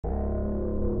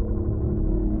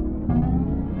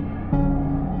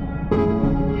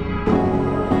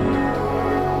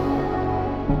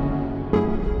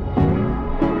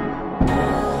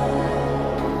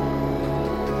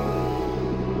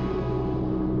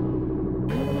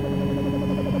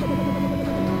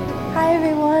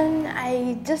everyone.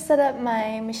 I just set up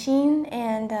my machine,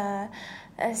 and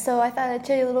so I thought I'd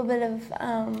show you a little bit of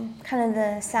kind of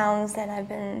the sounds that I've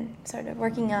been sort of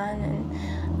working on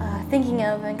and thinking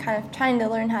of and kind of trying to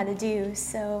learn how to do.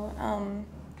 So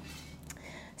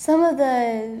some of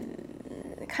the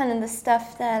kind of the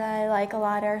stuff that I like a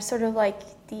lot are sort of like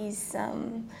these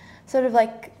sort of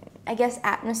like, I guess,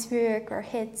 atmospheric or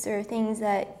hits or things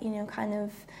that, you know, kind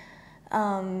of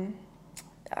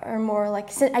are more like,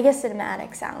 I guess,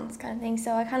 cinematic sounds kind of thing.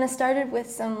 So I kind of started with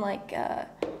some like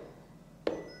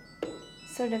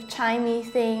sort of chimey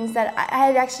things that I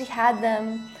had actually had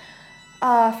them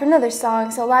for another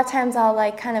song. So a lot of times I'll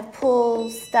like kind of pull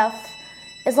stuff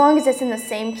as long as it's in the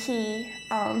same key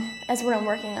as what I'm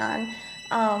working on.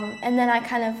 And then I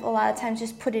kind of a lot of times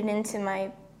just put it into my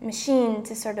machine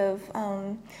to sort of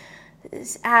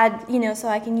add, you know, so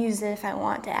I can use it if I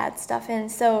want to add stuff in.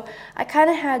 So I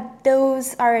kind of had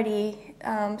those already,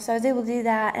 so I was able to do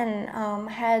that, and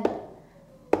I had,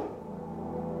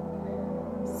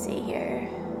 let's see here.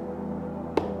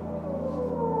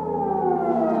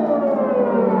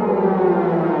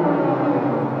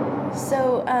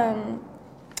 So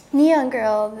Neon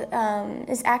Girl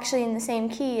is actually in the same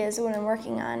key as what I'm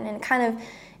working on, and kind of,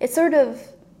 it sort of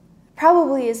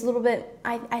probably is a little bit,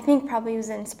 I think probably was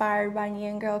inspired by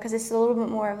Neon Girl, because it's a little bit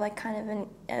more of like kind of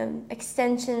an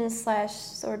extension slash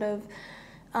sort of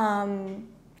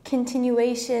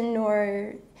continuation,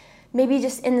 or maybe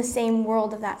just in the same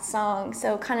world of that song.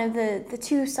 So kind of the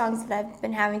two songs that I've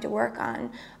been having to work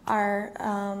on are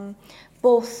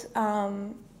both,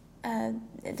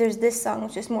 there's this song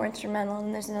which is more instrumental,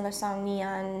 and there's another song,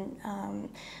 Neon,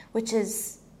 which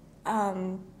is,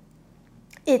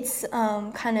 it's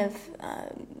kind of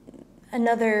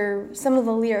some of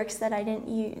the lyrics that I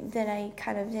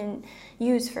kind of didn't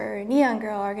use for Neon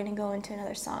Girl are going to go into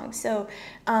another song. So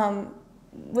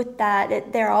with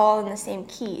that, they're all in the same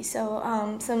key. So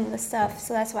some of the stuff,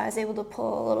 so that's why I was able to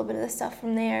pull a little bit of the stuff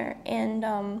from there. And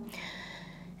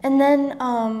then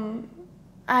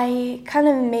I kind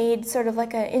of made sort of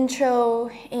like an intro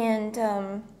and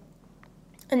an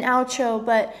outro,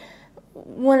 but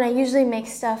when I usually make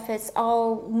stuff, it's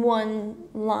all one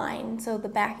line. So the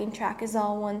backing track is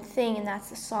all one thing, and that's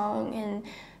the song. And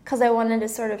because I wanted to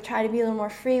sort of try to be a little more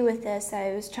free with this,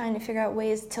 I was trying to figure out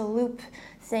ways to loop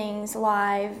things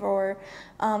live, or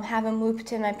have them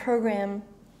looped in my program,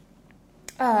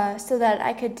 so that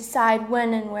I could decide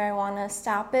when and where I want to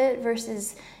stop it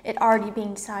versus it already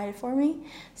being decided for me.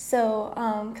 So,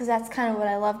 because that's kind of what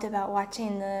I loved about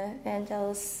watching the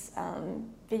Vangelis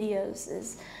videos,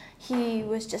 is he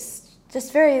was just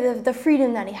very, the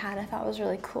freedom that he had, I thought was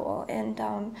really cool. And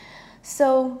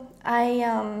so I,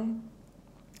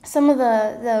 some of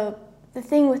the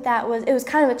thing with that was, it was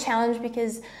kind of a challenge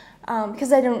because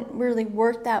I don't really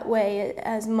work that way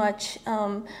as much.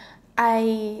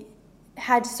 I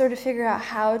had to sort of figure out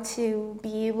how to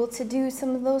be able to do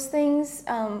some of those things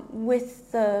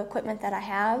with the equipment that I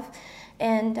have.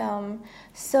 And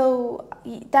so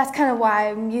that's kind of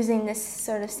why I'm using this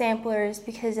sort of sampler, is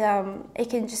because it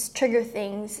can just trigger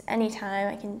things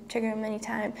anytime. I can trigger them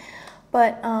anytime.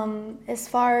 But as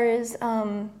far as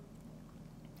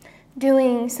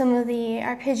doing some of the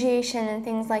arpeggiation and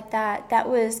things like that, that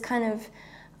was kind of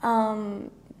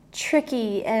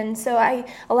tricky. And so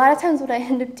a lot of times what I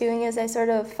end up doing is I sort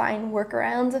of find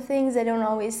workarounds of things. I don't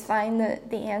always find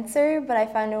the answer, but I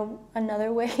find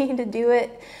another way to do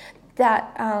it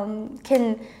that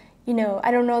can, you know,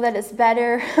 I don't know that it's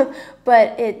better,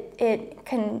 but it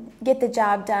can get the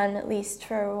job done, at least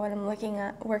for what I'm looking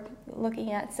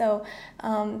at. So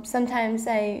sometimes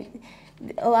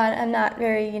I'm not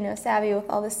very, you know, savvy with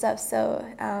all this stuff, so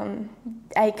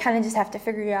I kind of just have to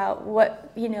figure out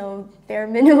what, you know, bare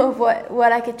minimum of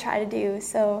what I could try to do.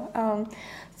 So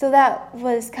so that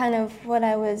was kind of what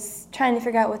I was trying to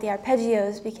figure out with the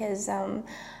arpeggios, because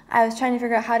I was trying to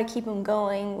figure out how to keep them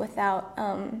going without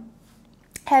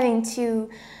having to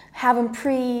have them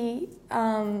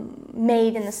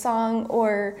made in the song,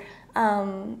 or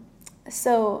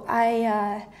so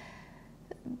I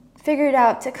figured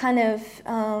out to kind of,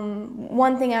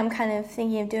 one thing I'm kind of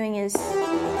thinking of doing is,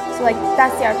 so like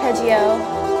that's the arpeggio,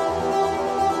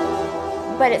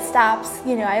 but it stops,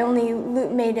 you know, I only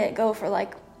made it go for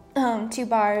like 2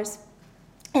 bars.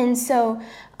 And so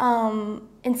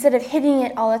instead of hitting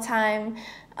it all the time,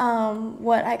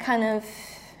 what I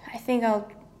think I'll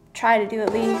try to do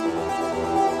at least,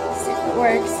 see if it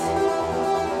works.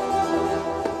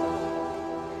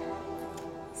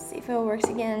 See if it works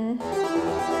again.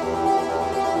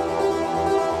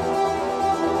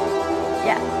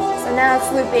 Yeah, so now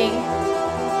it's looping.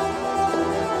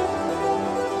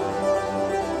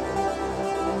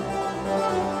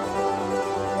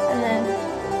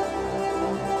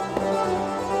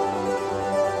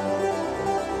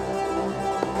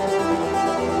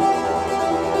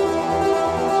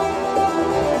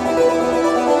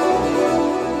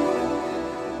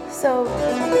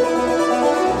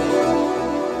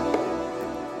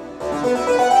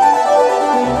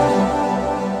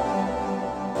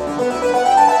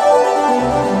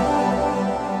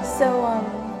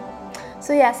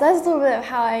 So yeah, so that's a little bit of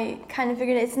how I kind of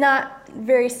figured it. It's not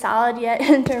very solid yet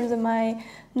in terms of my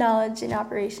knowledge and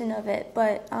operation of it,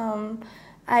 but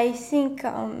I think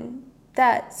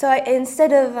that, so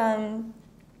instead of,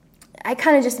 I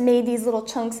kind of just made these little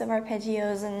chunks of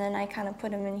arpeggios, and then I kind of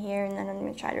put them in here, and then I'm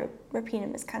going to try to repeat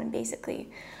them is kind of basically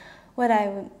what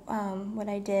I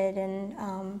did,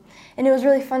 and it was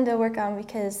really fun to work on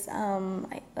because,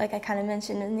 like I kind of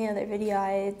mentioned in the other video,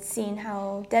 I had seen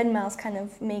how Deadmau5 kind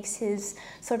of makes his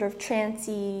sort of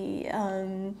trancey,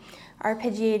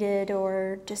 arpeggiated,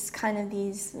 or just kind of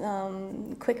these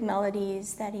quick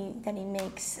melodies that he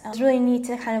makes. It was really neat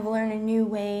to kind of learn a new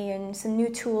way and some new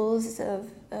tools of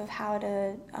how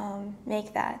to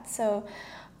make that. So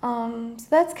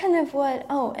that's kind of what.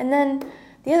 Oh, and then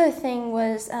the other thing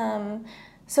was,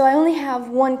 so I only have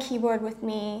one keyboard with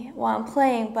me while I'm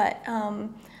playing, but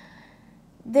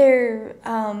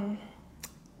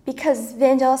because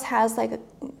Vangelis has like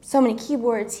so many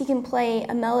keyboards, he can play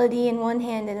a melody in one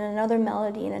hand and another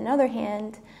melody in another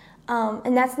hand,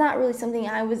 and that's not really something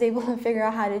I was able to figure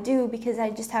out how to do because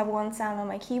I just have one sound on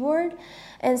my keyboard.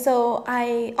 And so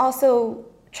I also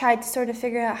tried to sort of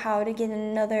figure out how to get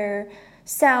another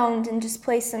sound and just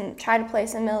try to play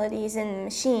some melodies in the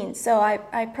machine. So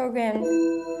I programmed.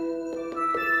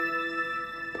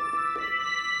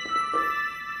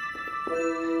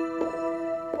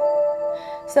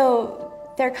 So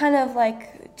they're kind of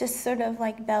like just sort of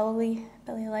like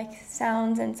belly-like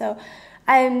sounds, and so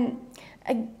I'm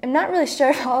not really sure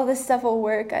if all this stuff will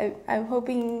work. I'm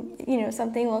hoping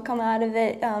something will come out of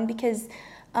it because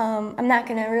I'm not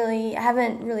gonna I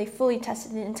haven't really fully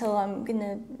tested it until I'm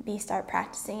gonna start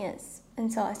practicing it.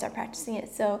 Until I start practicing it.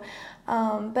 So,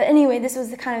 but anyway, this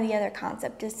was kind of the other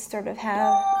concept, is to sort of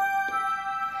have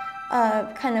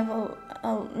kind of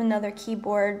another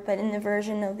keyboard, but in the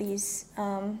version of these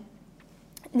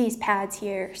pads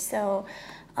here. So,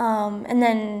 and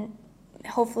then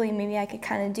hopefully maybe I could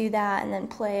kind of do that and then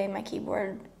play my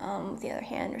keyboard with the other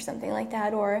hand or something like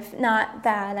that. Or if not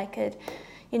that, I could,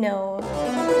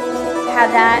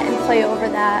 have that and play over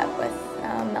that with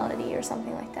melody or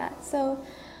something like that. So,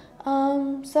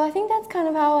 so I think that's kind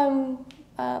of how I'm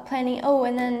planning. Oh,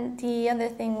 and then the other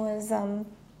thing was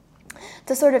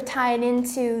to sort of tie it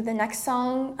into the next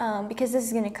song, because this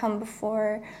is going to come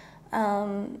before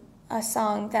a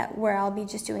song where I'll be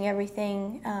just doing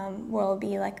everything, where it'll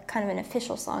be like kind of an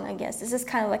official song, I guess. This is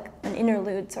kind of like an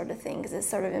interlude sort of thing, because it's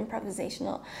sort of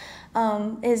improvisational.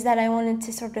 Is that I wanted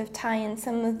to sort of tie in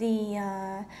some of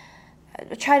the,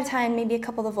 try to tie in maybe a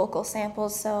couple of vocal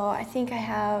samples. So I think I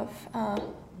have.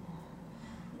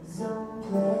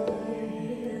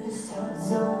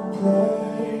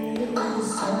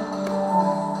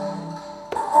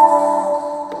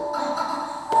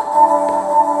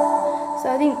 So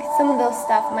I think some of those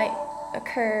stuff might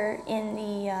occur in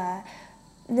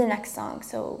the next song.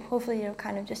 So hopefully it'll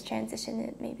kind of just transition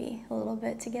it maybe a little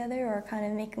bit together, or kind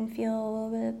of make them feel a little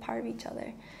bit a part of each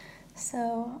other.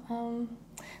 So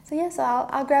so yeah, so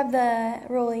I'll grab the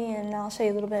rolly and I'll show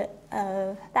you a little bit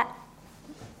of that.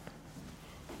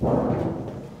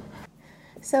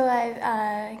 So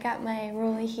I've got my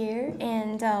rolly here,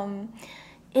 and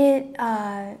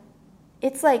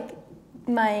it's like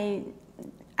I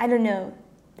don't know,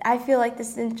 I feel like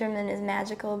this instrument is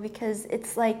magical because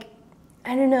it's like,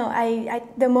 I don't know,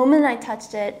 the moment I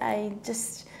touched it,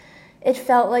 it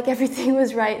felt like everything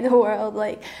was right in the world.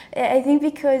 Like, I think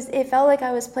because it felt like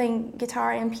I was playing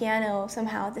guitar and piano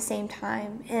somehow at the same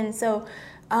time. And so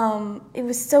it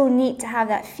was so neat to have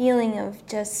that feeling of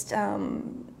just,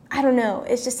 I don't know,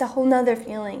 it's just a whole nother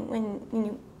feeling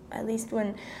when at least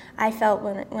when I felt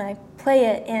when I play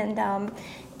it. And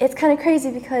it's kind of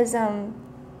crazy because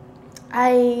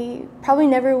I probably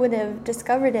never would have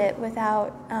discovered it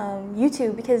without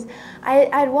YouTube, because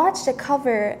I'd watched a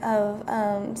cover of,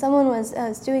 someone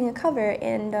was doing a cover,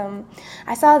 and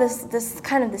I saw this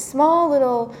kind of this small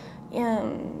little,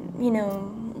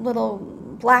 little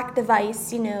black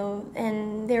device,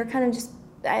 and they were kind of just,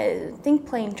 I think,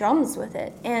 playing drums with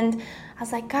it. And I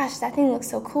was like, gosh, that thing looks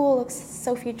so cool, looks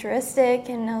so futuristic.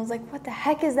 And I was like, what the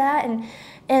heck is that? And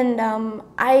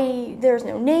there was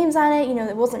no names on it,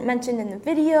 it wasn't mentioned in the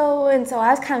video. And so I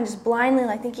was kind of just blindly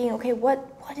like thinking, okay, what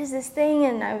is this thing?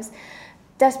 And I was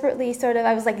desperately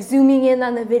I was like zooming in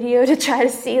on the video to try to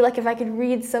see like if I could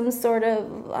read some sort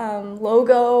of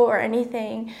logo or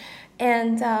anything.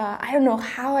 And I don't know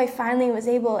how I finally was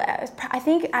able, I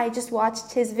think I just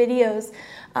watched his videos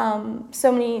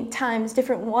so many times,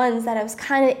 different ones, that I was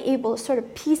kind of able to sort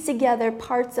of piece together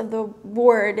parts of the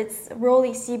word. It's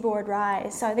rolly seaboard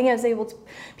rise. So I think I was able to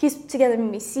piece together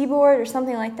maybe seaboard or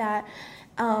something like that.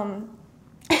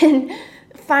 And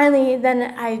finally, then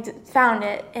I found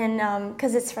it, and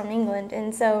because it's from England,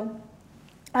 and so.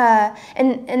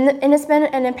 And it's been,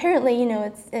 and apparently, you know,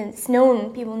 it's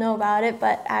known, people know about it,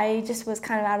 but I just was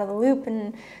kind of out of the loop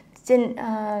and didn't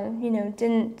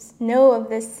know of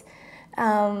this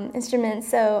instrument.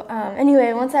 So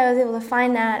anyway, once I was able to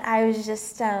find that, I was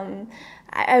just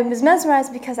I was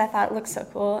mesmerized because I thought it looked so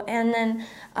cool, and then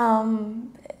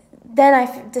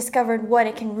I discovered what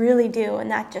it can really do,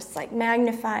 and that just like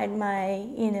magnified my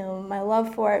my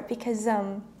love for it, because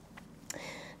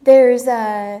there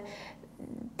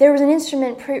was an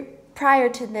instrument prior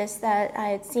to this that I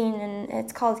had seen, and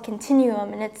it's called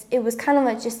Continuum, and it was kind of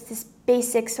like just this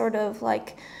basic sort of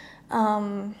like,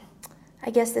 I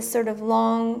guess this sort of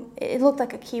long, it looked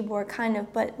like a keyboard kind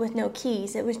of, but with no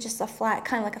keys. It was just a flat,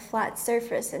 kind of like a flat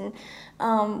surface, and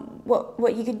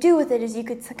what you could do with it is you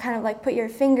could kind of like put your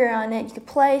finger on it, you could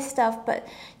play stuff, but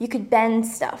you could bend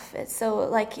stuff. So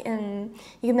like, you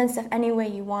could bend stuff any way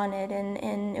you wanted,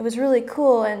 and it was really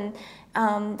cool, and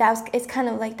it's kind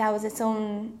of like that was its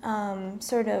own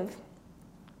sort of,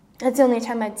 that's the only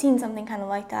time I'd seen something kind of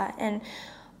like that.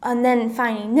 And then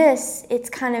finding this, it's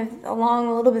kind of along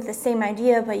a little bit the same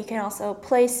idea, but you can also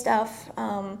play stuff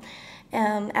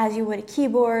as you would a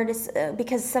keyboard,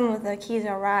 because some of the keys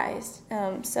are raised.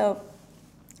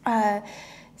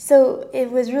 So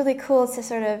it was really cool to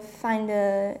sort of find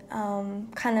a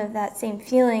kind of that same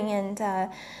feeling, and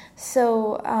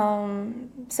so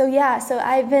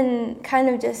I've been kind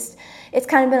of just, it's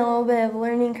kind of been a little bit of a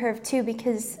learning curve too,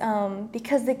 because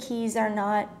the keys are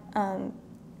not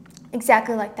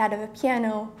exactly like that of a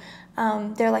piano.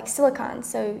 They're like silicone,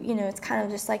 so it's kind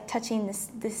of just like touching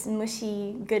this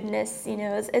mushy goodness.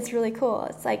 It's really cool.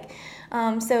 It's like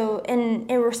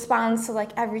and it responds to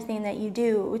like everything that you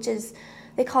do, which is,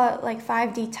 they call it like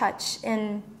 5D touch,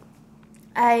 and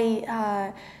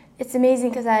it's amazing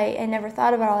because I never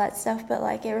thought about all that stuff, but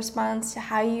like it responds to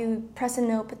how you press a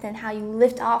note, but then how you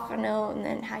lift off a note, and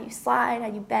then how you slide, how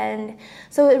you bend.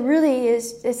 So it really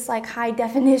is, it's like high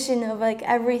definition of like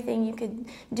everything you could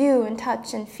do and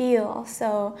touch and feel.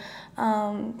 So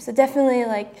definitely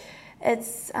like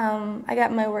it's, I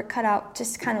got my work cut out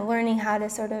just kind of learning how to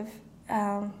sort of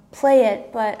play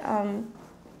it, but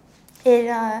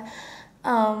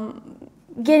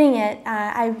getting it,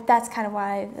 that's kind of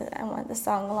why I wanted the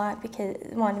song a lot, because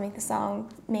I wanted to make the song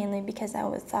mainly because I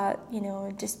always thought, it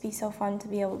would just be so fun to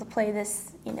be able to play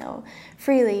this,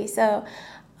 freely. So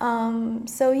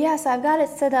I've got it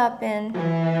set up, and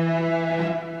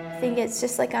I think it's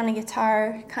just like on a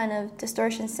guitar kind of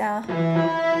distortion sound.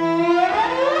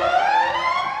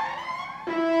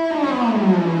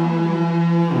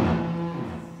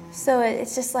 So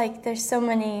it's just like there's so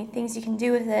many things you can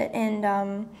do with it, and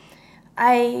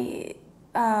it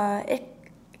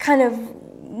kind of,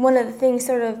 one of the things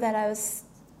sort of that I was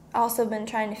also been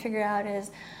trying to figure out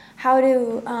is how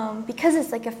to, because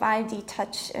it's like a 5D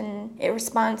touch and it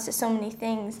responds to so many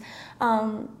things,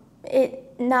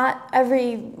 not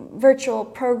every virtual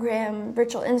program,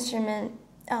 virtual instrument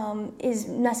is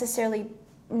necessarily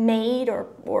made or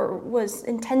was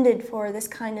intended for this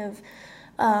kind of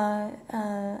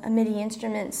a MIDI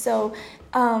instrument. So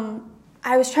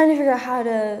I was trying to figure out how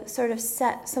to sort of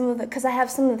set some of the, because I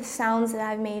have some of the sounds that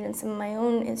I've made in some of my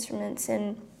own instruments,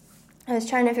 and I was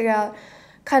trying to figure out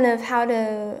kind of how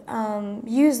to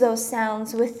use those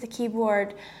sounds with the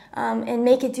keyboard and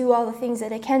make it do all the things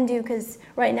that it can do, because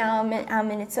right now I'm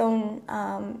in its own,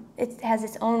 it has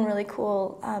its own really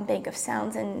cool bank of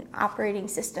sounds and operating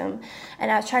system, and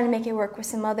I was trying to make it work with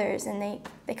some others, and they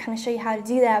kind of show you how to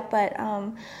do that, but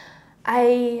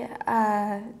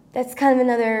that's kind of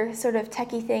another sort of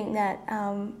techie thing that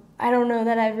I don't know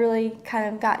that I've really kind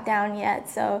of got down yet.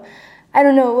 So I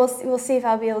don't know. We'll see if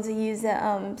I'll be able to use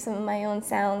some of my own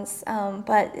sounds.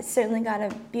 But it's certainly got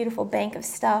a beautiful bank of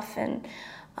stuff, and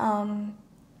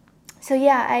so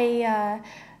yeah,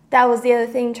 that was the other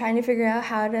thing, trying to figure out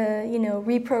how to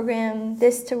reprogram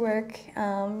this to work,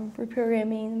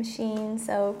 reprogramming the machine.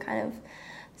 So kind of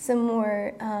some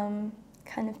more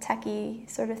kind of techie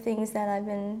sort of things that I've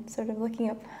been sort of looking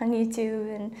up on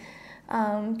YouTube and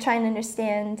trying to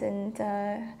understand, and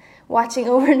watching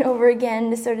over and over again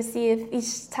to sort of see if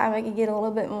each time I could get a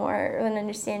little bit more of an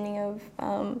understanding of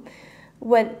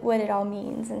what it all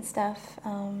means and stuff.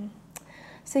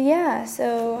 So yeah,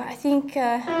 so I think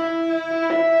and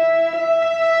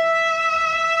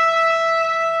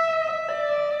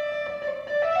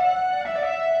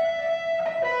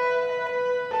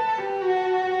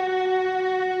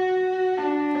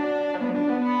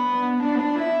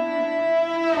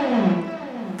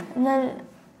then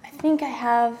I think I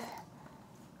have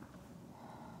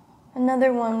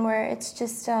another one where it's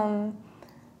just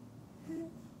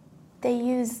they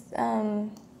use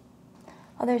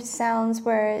other sounds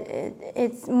where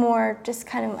it's more just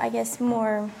kind of, I guess,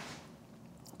 more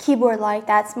keyboard-like,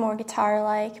 that's more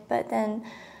guitar-like, but then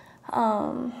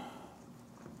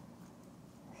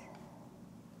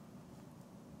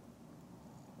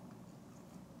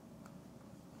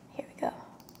here we go.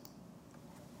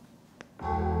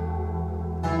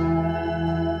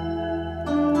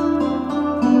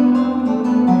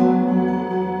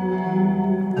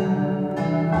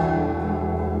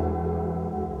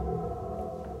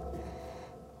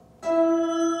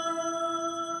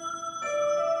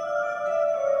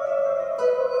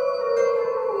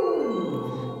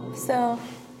 So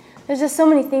there's just so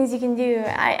many things you can do.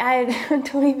 I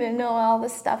don't even know all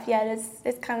this stuff yet.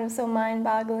 It's kind of so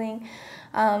mind-boggling.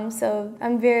 So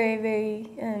I'm very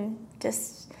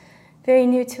just very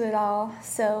new to it all.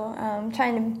 So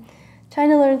trying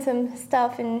to learn some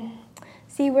stuff and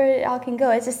see where it all can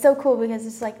go. It's just so cool because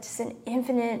it's like just an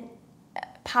infinite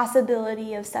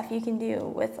possibility of stuff you can do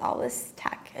with all this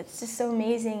tech. It's just so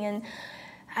amazing. And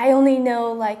I only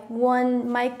know like one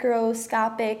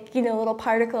microscopic, little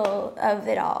particle of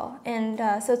it all. And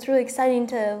so it's really exciting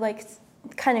to like,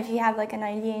 kind of, if you have like an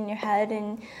idea in your head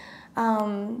and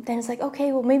then it's like,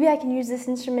 okay, well maybe I can use this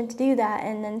instrument to do that.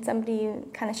 And then somebody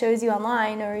kind of shows you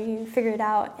online or you figure it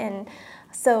out. And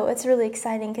so it's really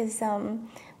exciting because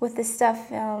with this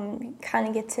stuff, you kind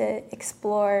of get to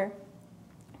explore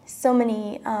so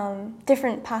many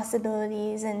different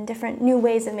possibilities and different new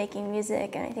ways of making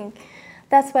music. And I think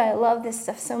that's why I love this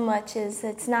stuff so much, is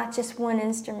it's not just one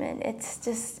instrument, it's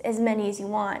just as many as you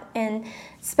want. And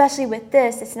especially with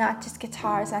this, it's not just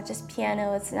guitar, it's not just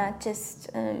piano, it's not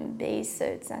just bass, so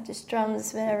it's not just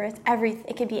drums, whatever, it's everything.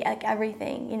 It could be like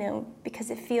everything,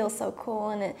 because it feels so cool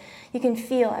and you can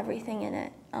feel everything in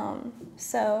it.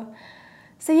 So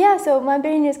my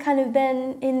brain has kind of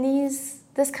been in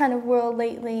this kind of world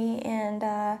lately, and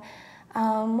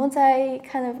once I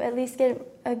kind of at least get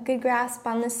a good grasp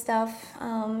on this stuff,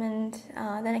 and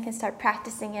then I can start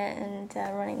practicing it and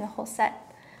running the whole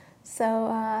set.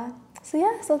 So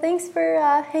thanks for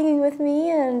hanging with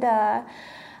me, and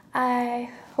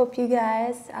I hope you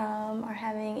guys are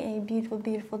having a beautiful,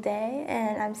 beautiful day,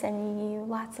 and I'm sending you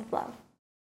lots of love.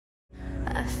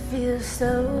 I feel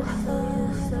so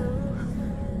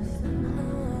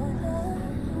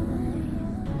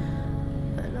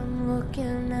but I'm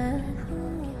looking at